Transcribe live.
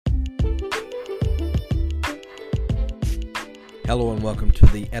Hello and welcome to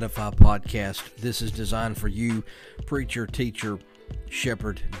the Edify Podcast. This is designed for you, preacher, teacher,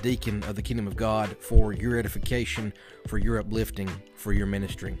 shepherd, deacon of the kingdom of God, for your edification, for your uplifting, for your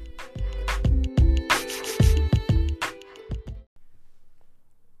ministry.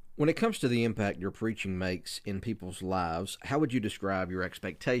 When it comes to the impact your preaching makes in people's lives, how would you describe your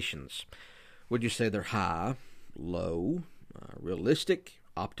expectations? Would you say they're high, low, realistic,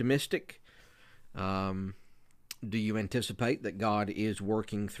 optimistic? Do you anticipate that God is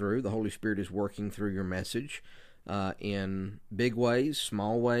working through, the Holy Spirit is working through your message in big ways,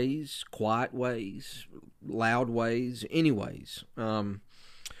 small ways, quiet ways, loud ways, any ways?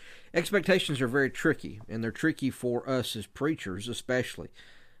 Expectations are very tricky, and they're tricky for us as preachers especially.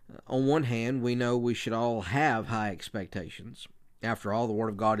 On one hand, we know we should all have high expectations. After all, the Word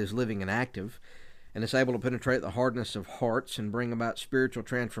of God is living and active, and it's able to penetrate the hardness of hearts and bring about spiritual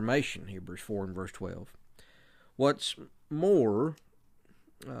transformation, Hebrews 4 and verse 12. What's more,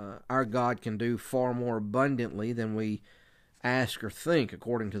 our God can do far more abundantly than we ask or think,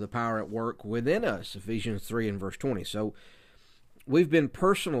 according to the power at work within us, Ephesians 3 and verse 20. So we've been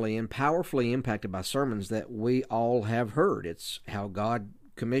personally and powerfully impacted by sermons that we all have heard. It's how God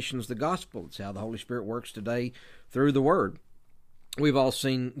commissions the gospel. It's how the Holy Spirit works today through the Word. We've all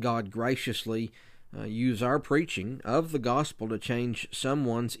seen God graciously use our preaching of the gospel to change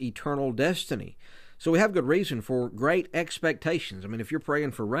someone's eternal destiny. So we have good reason for great expectations. I mean, if you're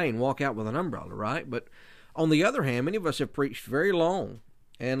praying for rain, walk out with an umbrella, right? But on the other hand, many of us have preached very long,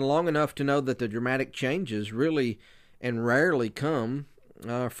 and long enough to know that the dramatic changes really and rarely come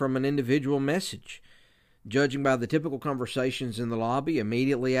from an individual message. Judging by the typical conversations in the lobby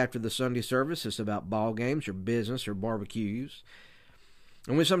immediately after the Sunday service, it's about ball games or business or barbecues.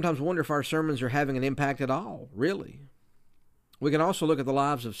 And we sometimes wonder if our sermons are having an impact at all, really. We can also look at the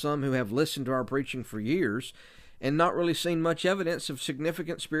lives of some who have listened to our preaching for years and not really seen much evidence of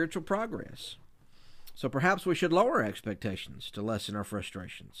significant spiritual progress. So perhaps we should lower our expectations to lessen our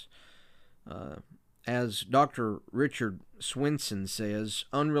frustrations. As Dr. Richard Swenson says,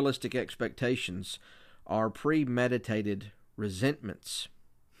 unrealistic expectations are premeditated resentments.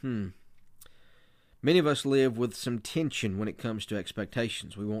 Many of us live with some tension when it comes to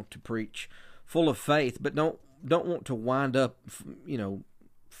expectations. We want to preach full of faith, but don't want to wind up,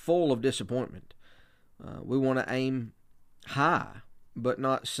 full of disappointment. We want to aim high, but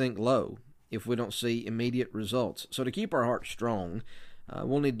not sink low if we don't see immediate results. So to keep our hearts strong,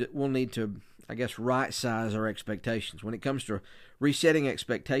 we'll need to, right-size our expectations. When it comes to resetting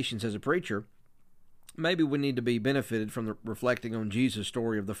expectations as a preacher, maybe we need to be benefited from reflecting on Jesus'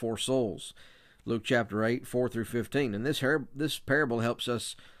 story of the four souls, Luke chapter 8, 4 through 15. And this parable helps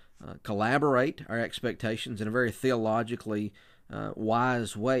us collaborate our expectations in a very theologically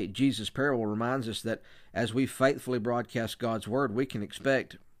wise way. Jesus' parable reminds us that as we faithfully broadcast God's Word, we can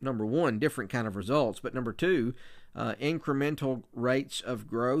expect, number one, different kind of results, but number two, incremental rates of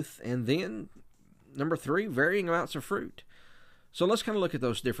growth, and then, number three, varying amounts of fruit. So let's kind of look at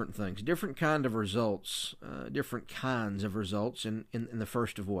those different things, different kinds of results in the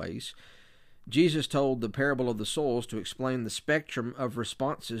first of ways. Jesus told the parable of the souls to explain the spectrum of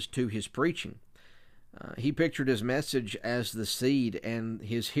responses to his preaching. He pictured his message as the seed and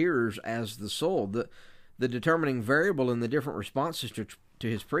his hearers as the soul. The determining variable in the different responses to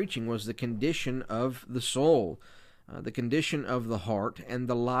his preaching was the condition of the soul, the condition of the heart, and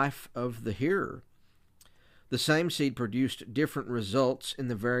the life of the hearer. The same seed produced different results in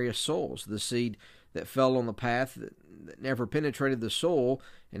the various souls. The seed that fell on the path that never penetrated the soul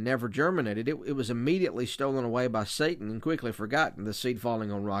and never germinated, it was immediately stolen away by Satan and quickly forgotten. The seed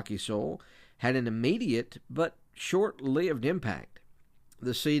falling on rocky soil had an immediate but short-lived impact.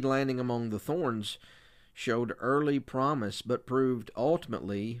 The seed landing among the thorns showed early promise but proved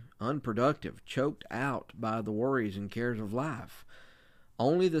ultimately unproductive, choked out by the worries and cares of life.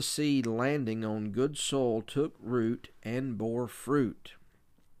 Only the seed landing on good soil took root and bore fruit.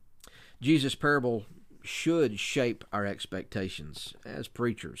 Jesus' parable should shape our expectations as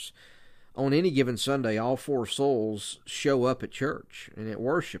preachers. On any given Sunday, all four souls show up at church and at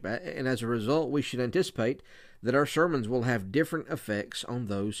worship, and as a result, we should anticipate that our sermons will have different effects on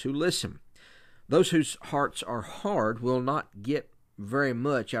those who listen. Those whose hearts are hard will not get very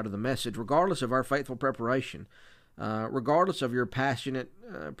much out of the message, regardless of our faithful preparation, regardless of your passionate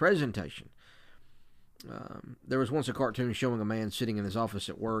presentation. There was once a cartoon showing a man sitting in his office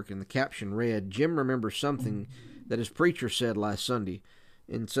at work, and the caption read, "Jim remembers something that his preacher said last Sunday."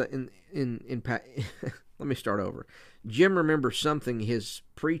 Let me start over. Jim remembers something his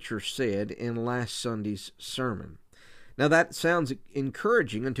preacher said in last Sunday's sermon. Now that sounds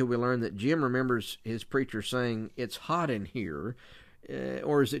encouraging until we learn that Jim remembers his preacher saying, "It's hot in here,"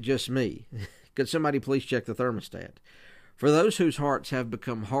 or is it just me? Could somebody please check the thermostat? For those whose hearts have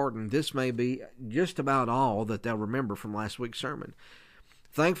become hardened, this may be just about all that they'll remember from last week's sermon.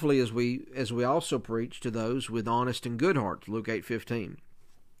 Thankfully, as we also preach to those with honest and good hearts, Luke 8:15.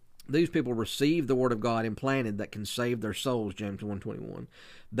 These people receive the Word of God implanted that can save their souls, James 1:21.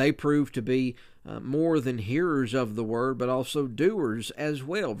 They prove to be more than hearers of the Word, but also doers as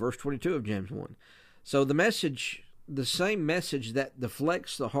well, verse 22 of James 1. So the same message that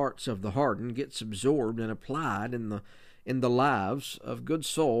deflects the hearts of the hardened gets absorbed and applied in the lives of good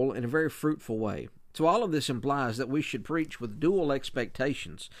soul in a very fruitful way. So all of this implies that we should preach with dual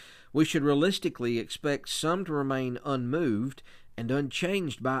expectations. We should realistically expect some to remain unmoved and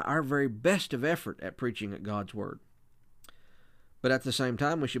unchanged by our very best of effort at preaching at God's Word. But at the same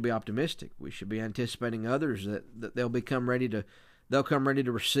time, we should be optimistic. We should be anticipating others that they'll come ready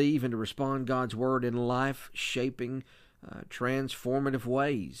to receive and to respond God's Word in life-shaping, transformative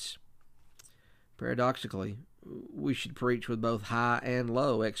ways. Paradoxically, we should preach with both high and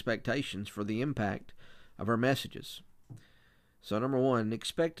low expectations for the impact of our messages. So, number one,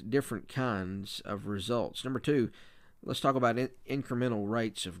 expect different kinds of results. Number two, let's talk about incremental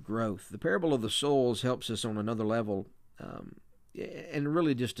rates of growth. The parable of the soils helps us on another level, and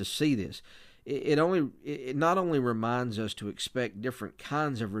really just to see this. It not only reminds us to expect different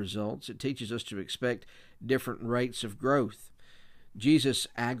kinds of results, it teaches us to expect different rates of growth. Jesus'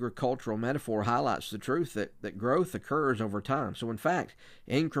 agricultural metaphor highlights the truth that growth occurs over time. So in fact,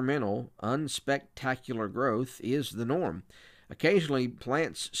 incremental, unspectacular growth is the norm. Occasionally,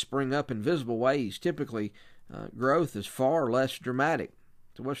 plants spring up in visible ways. Typically, growth is far less dramatic.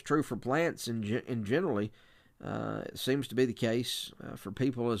 So what's true for plants in generally, it seems to be the case for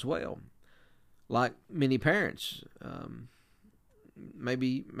people as well. Like many parents,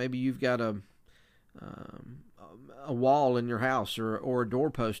 maybe you've got a wall in your house or a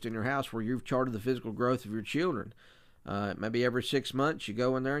doorpost in your house where you've charted the physical growth of your children. Maybe every 6 months you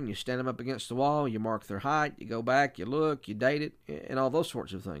go in there and you stand them up against the wall, you mark their height, you go back, you look, you date it, and all those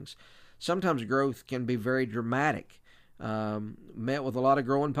sorts of things. Sometimes growth can be very dramatic, met with a lot of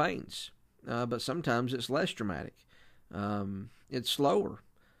growing pains, but sometimes it's less dramatic. It's slower.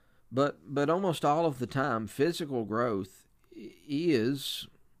 But almost all of the time, physical growth is,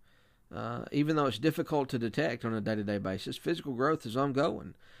 even though it's difficult to detect on a day-to-day basis, physical growth is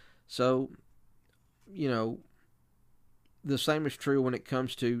ongoing. So, the same is true when it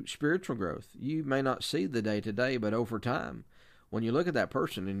comes to spiritual growth. You may not see the day-to-day, but over time, when you look at that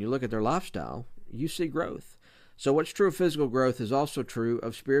person and you look at their lifestyle, you see growth. So what's true of physical growth is also true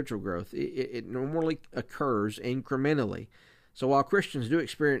of spiritual growth. It normally occurs incrementally. So while Christians do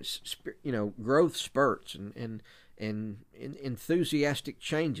experience, growth spurts and enthusiastic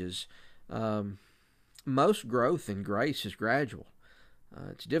changes, most growth in grace is gradual.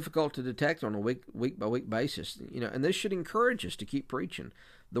 It's difficult to detect on a week by week basis, and this should encourage us to keep preaching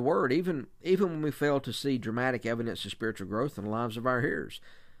the Word, even when we fail to see dramatic evidence of spiritual growth in the lives of our hearers.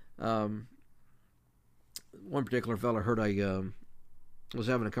 One particular fellow was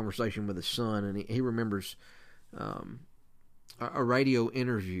having a conversation with his son, and he remembers a radio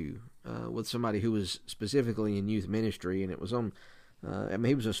interview with somebody who was specifically in youth ministry, and it was on.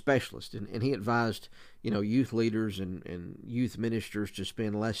 He was a specialist, and he advised, youth leaders and youth ministers to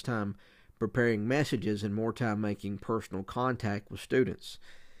spend less time preparing messages and more time making personal contact with students.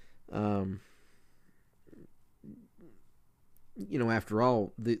 After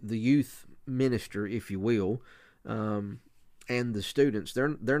all, the youth minister, if you will, and the students,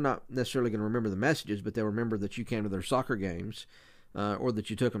 they're not necessarily going to remember the messages, but they'll remember that you came to their soccer games. Or that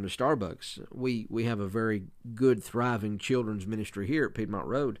you took them to Starbucks. We have a very good, thriving children's ministry here at Piedmont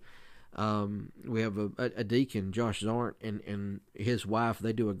Road. We have a deacon, Josh Zarnt, and his wife.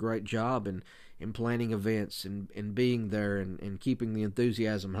 They do a great job in planning events and being there and keeping the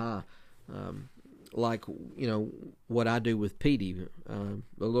enthusiasm high. Like, what I do with Petey, the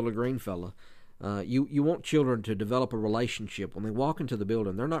little green fella. You want children to develop a relationship. When they walk into the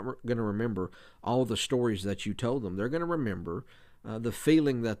building, they're not going to remember all the stories that you told them. They're going to remember the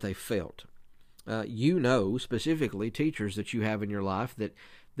feeling that they felt. Specifically, teachers that you have in your life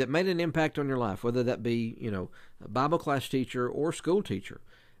that made an impact on your life, whether that be, a Bible class teacher or school teacher,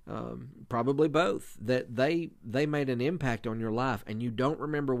 probably both, that they made an impact on your life, and you don't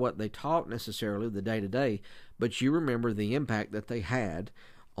remember what they taught necessarily the day-to-day, but you remember the impact that they had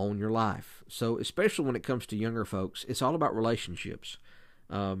on your life. So especially when it comes to younger folks, it's all about relationships.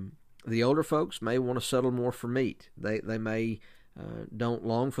 The older folks may want to settle more for meat. They may don't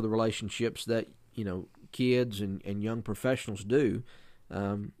long for the relationships that kids and young professionals do,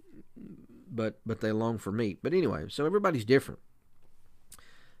 but they long for meat. But anyway, so everybody's different.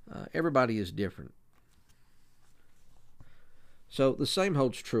 Everybody is different. So the same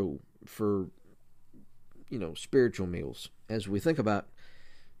holds true for, spiritual meals. As we think about,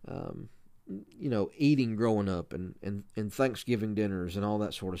 eating growing up and Thanksgiving dinners and all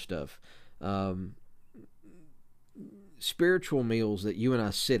that sort of stuff. Spiritual meals that you and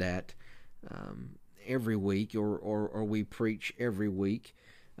I sit at every week or we preach every week.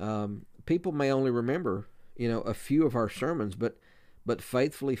 People may only remember, a few of our sermons, but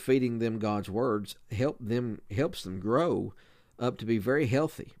faithfully feeding them God's words helps them grow up to be very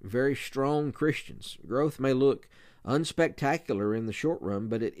healthy, very strong Christians. Growth may look unspectacular in the short run,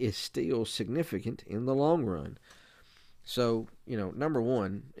 but it is still significant in the long run. So, number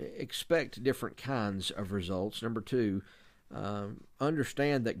one, expect different kinds of results. Number two,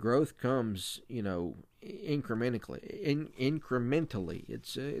 understand that growth comes, incrementally.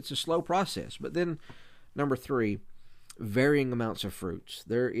 It's a slow process. But then, number three, varying amounts of fruits.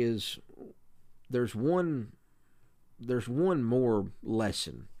 There's one more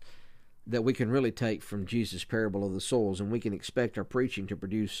lesson that we can really take from Jesus' parable of the soils, and we can expect our preaching to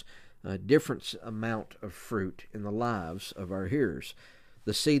produce a different amount of fruit in the lives of our hearers.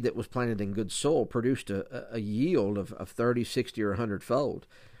 The seed that was planted in good soil produced a yield of 30, 60, or 100-fold.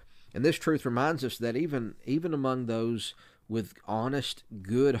 And this truth reminds us that even among those with honest,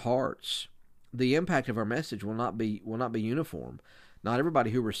 good hearts, the impact of our message will not be uniform. Not everybody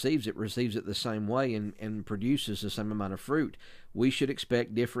who receives it the same way and produces the same amount of fruit. We should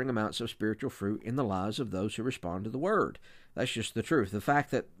expect differing amounts of spiritual fruit in the lives of those who respond to the Word. That's just the truth. The fact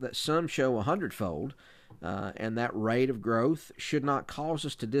that some show 100-fold and that rate of growth should not cause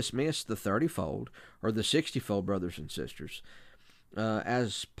us to dismiss the 30-fold or the 60-fold brothers and sisters.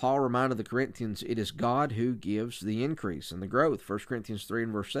 As Paul reminded the Corinthians, it is God who gives the increase and the growth, 1 Corinthians 3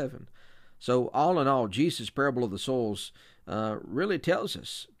 and verse 7. So all in all, Jesus' parable of the soils really tells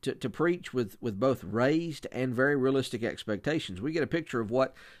us to preach with both raised and very realistic expectations. We get a picture of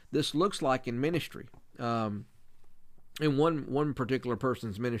what this looks like in ministry. In one particular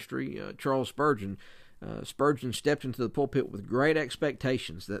person's ministry, Charles Spurgeon, Spurgeon stepped into the pulpit with great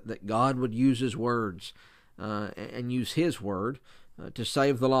expectations that God would use his words and use his word to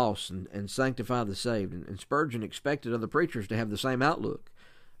save the lost and sanctify the saved. And Spurgeon expected other preachers to have the same outlook.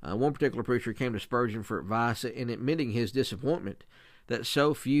 One particular preacher came to Spurgeon for advice in admitting his disappointment that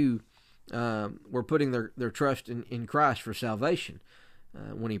so few were putting their trust in Christ for salvation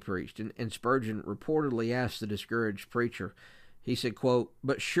when he preached. And Spurgeon reportedly asked the discouraged preacher, he said, quote,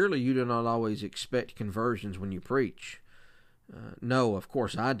 "But surely you do not always expect conversions when you preach." "No, of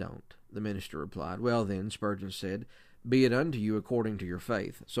course I don't," the minister replied. "Well then," Spurgeon said, "be it unto you according to your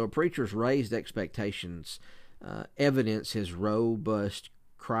faith." So a preacher's raised expectations evidence his robust,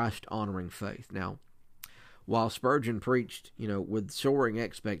 Christ-honoring faith. Now, while Spurgeon preached, with soaring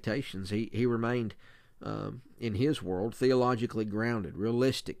expectations, he remained, in his world, theologically grounded,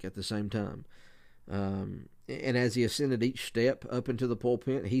 realistic at the same time. And as he ascended each step up into the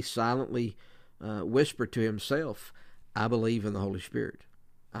pulpit, he silently whispered to himself, "I believe in the Holy Spirit.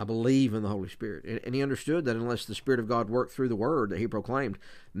 I believe in the Holy Spirit." And he understood that unless the Spirit of God worked through the word that he proclaimed,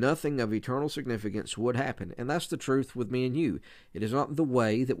 nothing of eternal significance would happen. And that's the truth with me and you. It is not the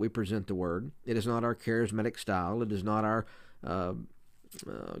way that we present the word. It is not our charismatic style. It is not our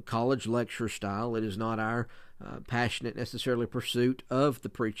college lecture style. It is not our passionate, necessarily, pursuit of the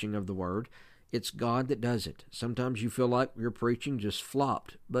preaching of the word. It's God that does it. Sometimes you feel like your preaching just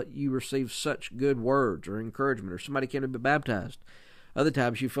flopped, but you receive such good words or encouragement, or somebody came to be baptized. Other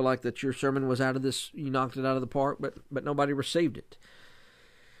times you feel like that your sermon was you knocked it out of the park, but nobody received it.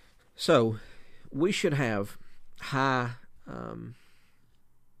 So we should have high and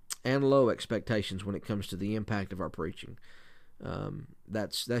low expectations when it comes to the impact of our preaching.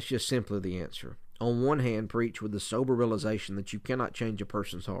 That's just simply the answer. On one hand, preach with the sober realization that you cannot change a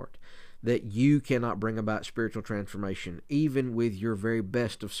person's heart, that you cannot bring about spiritual transformation, even with your very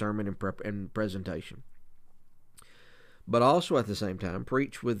best of sermon and presentation. But also at the same time,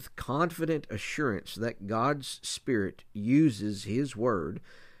 preach with confident assurance that God's Spirit uses His Word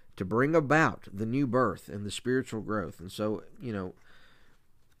to bring about the new birth and the spiritual growth. And so,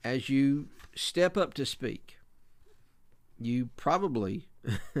 as you step up to speak, you probably,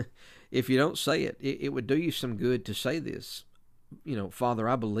 if you don't say it, it would do you some good to say this. Father,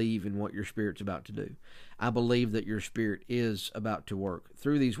 I believe in what your Spirit's about to do. I believe that your Spirit is about to work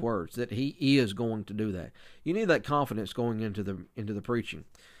through these words, that He is going to do that. You need that confidence going into the preaching.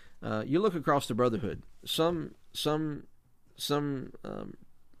 You look across the brotherhood. Some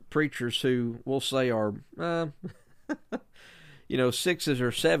preachers who we'll say are, sixes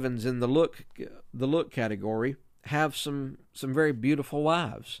or sevens in the look category have some very beautiful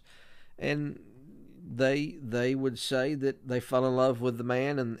wives, and they would say that they fell in love with the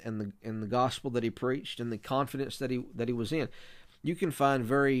man and the gospel that he preached and the confidence that he was in. You can find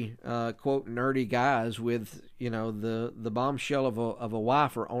very quote nerdy guys with the bombshell of a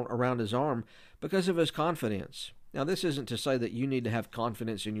wife around his arm because of his confidence. Now, this isn't to say that you need to have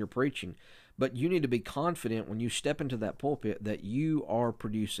confidence in your preaching, but you need to be confident when you step into that pulpit that you are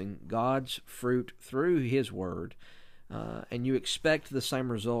producing God's fruit through His Word, and you expect the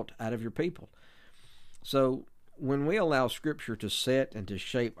same result out of your people. So when we allow Scripture to set and to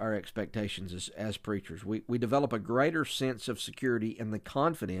shape our expectations as preachers, we develop a greater sense of security and the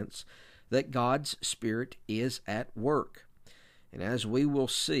confidence that God's Spirit is at work. And as we will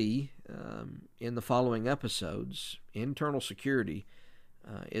see in the following episodes, internal security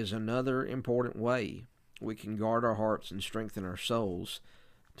is another important way we can guard our hearts and strengthen our souls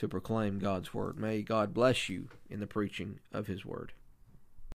to proclaim God's Word. May God bless you in the preaching of His Word.